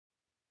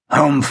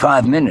Home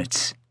 5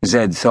 minutes,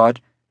 Zed thought,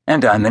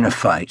 and I'm in a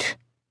fight.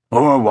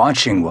 Or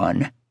watching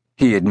one,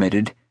 he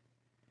admitted.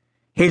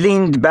 He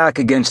leaned back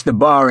against the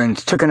bar and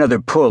took another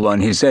pull on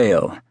his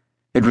ale.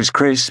 It was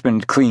crisp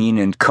and clean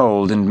and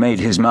cold and made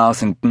his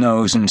mouth and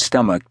nose and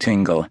stomach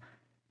tingle.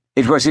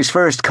 It was his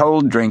first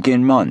cold drink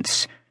in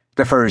months,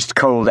 the first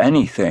cold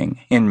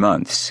anything in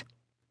months.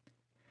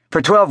 For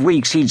 12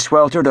 weeks he'd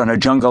sweltered on a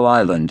jungle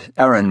island,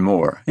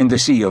 Aranmore, in the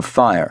Sea of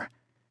Fire.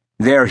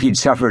 There he'd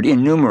suffered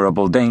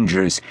innumerable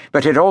dangers,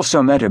 but had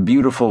also met a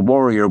beautiful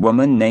warrior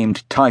woman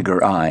named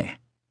Tiger Eye.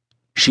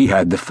 She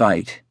had the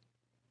fight.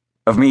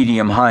 Of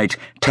medium height,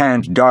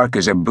 tanned dark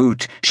as a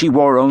boot, she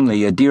wore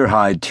only a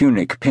deer-hide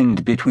tunic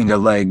pinned between the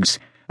legs,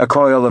 a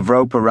coil of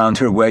rope around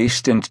her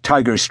waist, and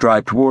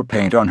tiger-striped war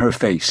paint on her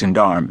face and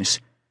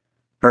arms.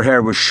 Her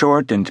hair was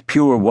short and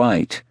pure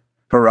white,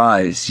 her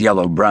eyes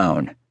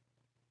yellow-brown.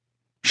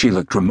 She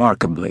looked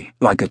remarkably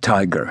like a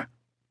tiger.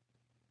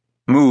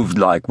 Moved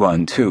like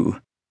one,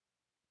 too.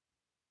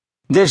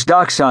 This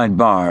dockside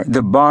bar,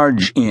 the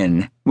Barge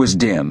Inn, was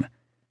dim,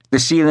 the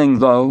ceiling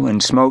low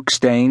and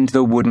smoke-stained,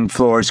 the wooden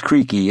floors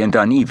creaky and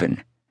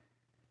uneven.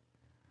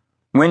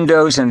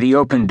 Windows and the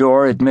open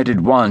door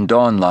admitted wan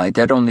dawnlight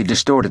that only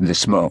distorted the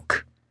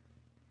smoke.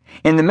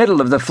 In the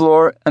middle of the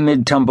floor,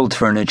 amid tumbled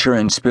furniture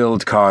and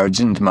spilled cards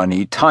and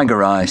money,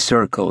 Tiger Eye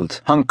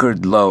circled,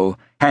 hunkered low,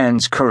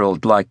 hands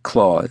curled like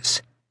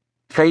claws.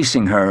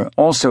 Facing her,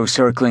 also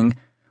circling,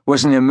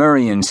 was an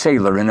Amurian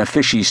sailor in a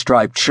fishy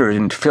striped shirt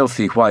and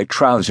filthy white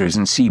trousers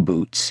and sea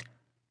boots.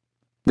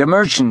 The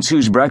merchants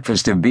whose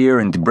breakfast of beer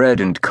and bread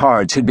and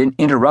cards had been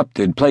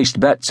interrupted placed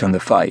bets on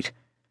the fight.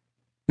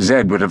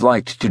 Zed would have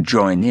liked to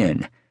join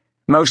in.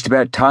 Most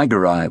bet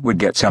Tiger Eye would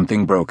get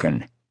something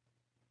broken.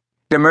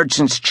 The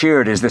merchants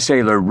cheered as the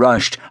sailor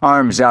rushed,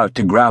 arms out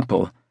to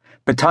grapple,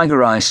 but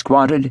Tiger Eye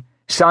squatted,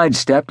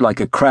 sidestepped like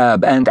a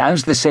crab, and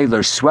as the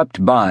sailor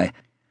swept by,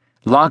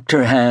 locked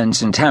her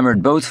hands and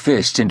hammered both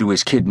fists into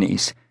his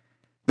kidneys.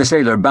 The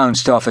sailor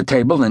bounced off a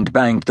table and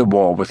banged the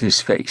wall with his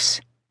face.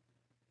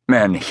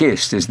 Men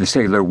hissed as the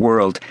sailor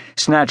whirled,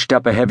 snatched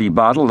up a heavy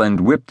bottle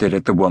and whipped it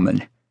at the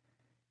woman.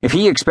 If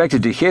he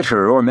expected to hit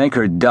her or make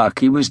her duck,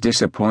 he was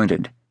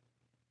disappointed.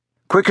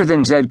 Quicker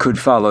than Zed could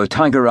follow,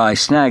 Tiger Eye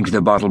snagged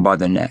the bottle by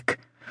the neck.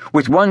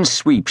 With one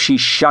sweep, she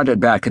shot it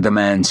back at the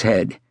man's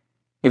head.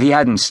 If he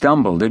hadn't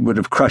stumbled, it would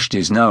have crushed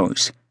his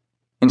nose.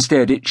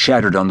 Instead, it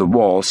shattered on the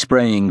wall,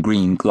 spraying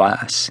green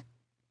glass.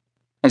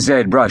 As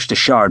Zed brushed a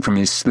shard from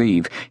his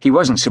sleeve, he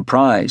wasn't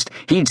surprised.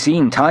 He'd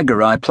seen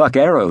Tiger Eye pluck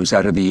arrows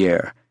out of the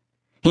air.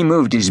 He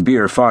moved his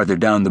beer farther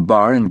down the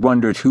bar and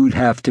wondered who'd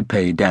have to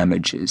pay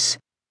damages.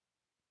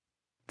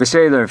 The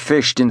sailor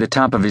fished in the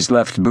top of his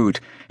left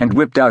boot and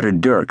whipped out a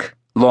dirk,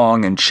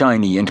 long and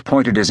shiny and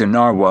pointed as a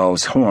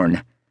narwhal's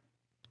horn.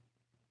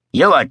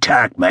 "You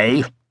attack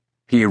me,"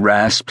 he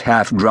rasped,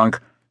 half-drunk.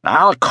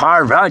 "I'll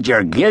carve out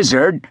your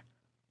gizzard."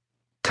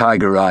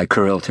 Tiger Eye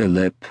curled her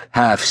lip,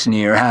 half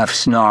sneer, half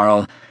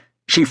snarl.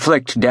 She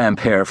flicked damp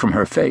hair from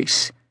her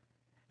face.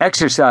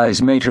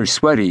 Exercise made her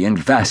sweaty and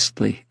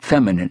vastly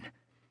feminine.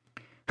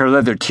 Her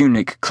leather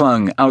tunic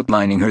clung,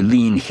 outlining her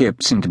lean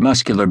hips and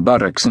muscular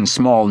buttocks and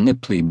small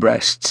nipply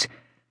breasts.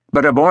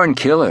 But a born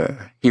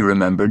killer, he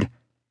remembered,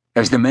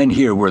 as the men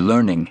here were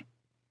learning.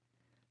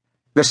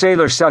 The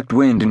sailor sucked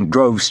wind and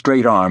drove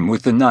straight arm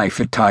with the knife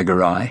at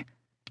Tiger Eye.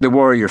 The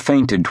warrior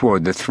feinted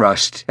toward the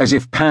thrust, as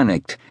if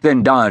panicked,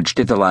 then dodged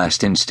at the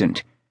last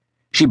instant.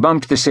 She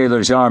bumped the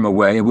sailor's arm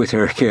away with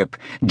her hip,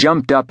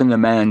 jumped up in the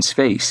man's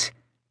face.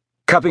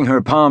 Cupping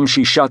her palm,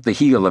 she shot the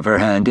heel of her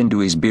hand into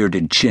his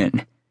bearded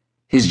chin.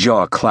 His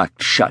jaw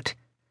clacked shut.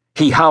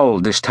 He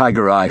howled as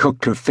Tiger Eye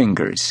hooked her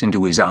fingers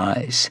into his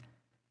eyes.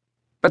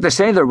 But the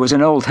sailor was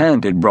an old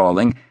hand at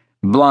brawling.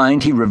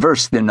 Blind, he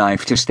reversed the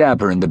knife to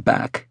stab her in the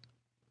back.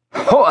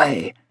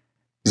 "Hoy!"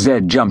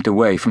 Zed jumped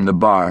away from the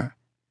bar.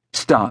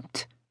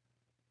 Stopped.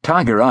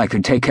 Tiger Eye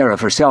could take care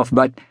of herself,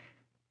 but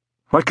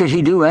what could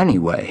he do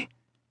anyway?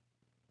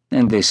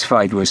 And this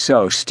fight was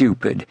so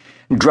stupid.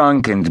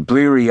 Drunk and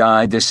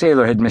bleary-eyed, the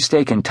sailor had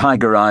mistaken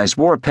Tiger Eye's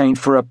war paint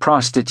for a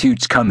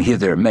prostitute's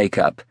come-hither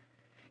makeup.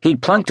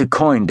 He'd plunked a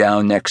coin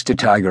down next to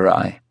Tiger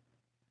Eye.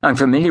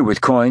 Unfamiliar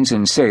with coins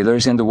and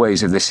sailors and the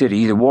ways of the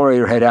city, the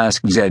warrior had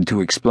asked Zed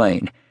to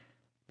explain.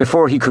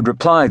 Before he could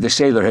reply, the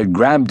sailor had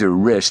grabbed her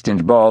wrist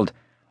and bawled,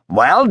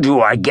 "Well, do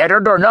I get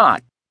it or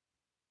not?"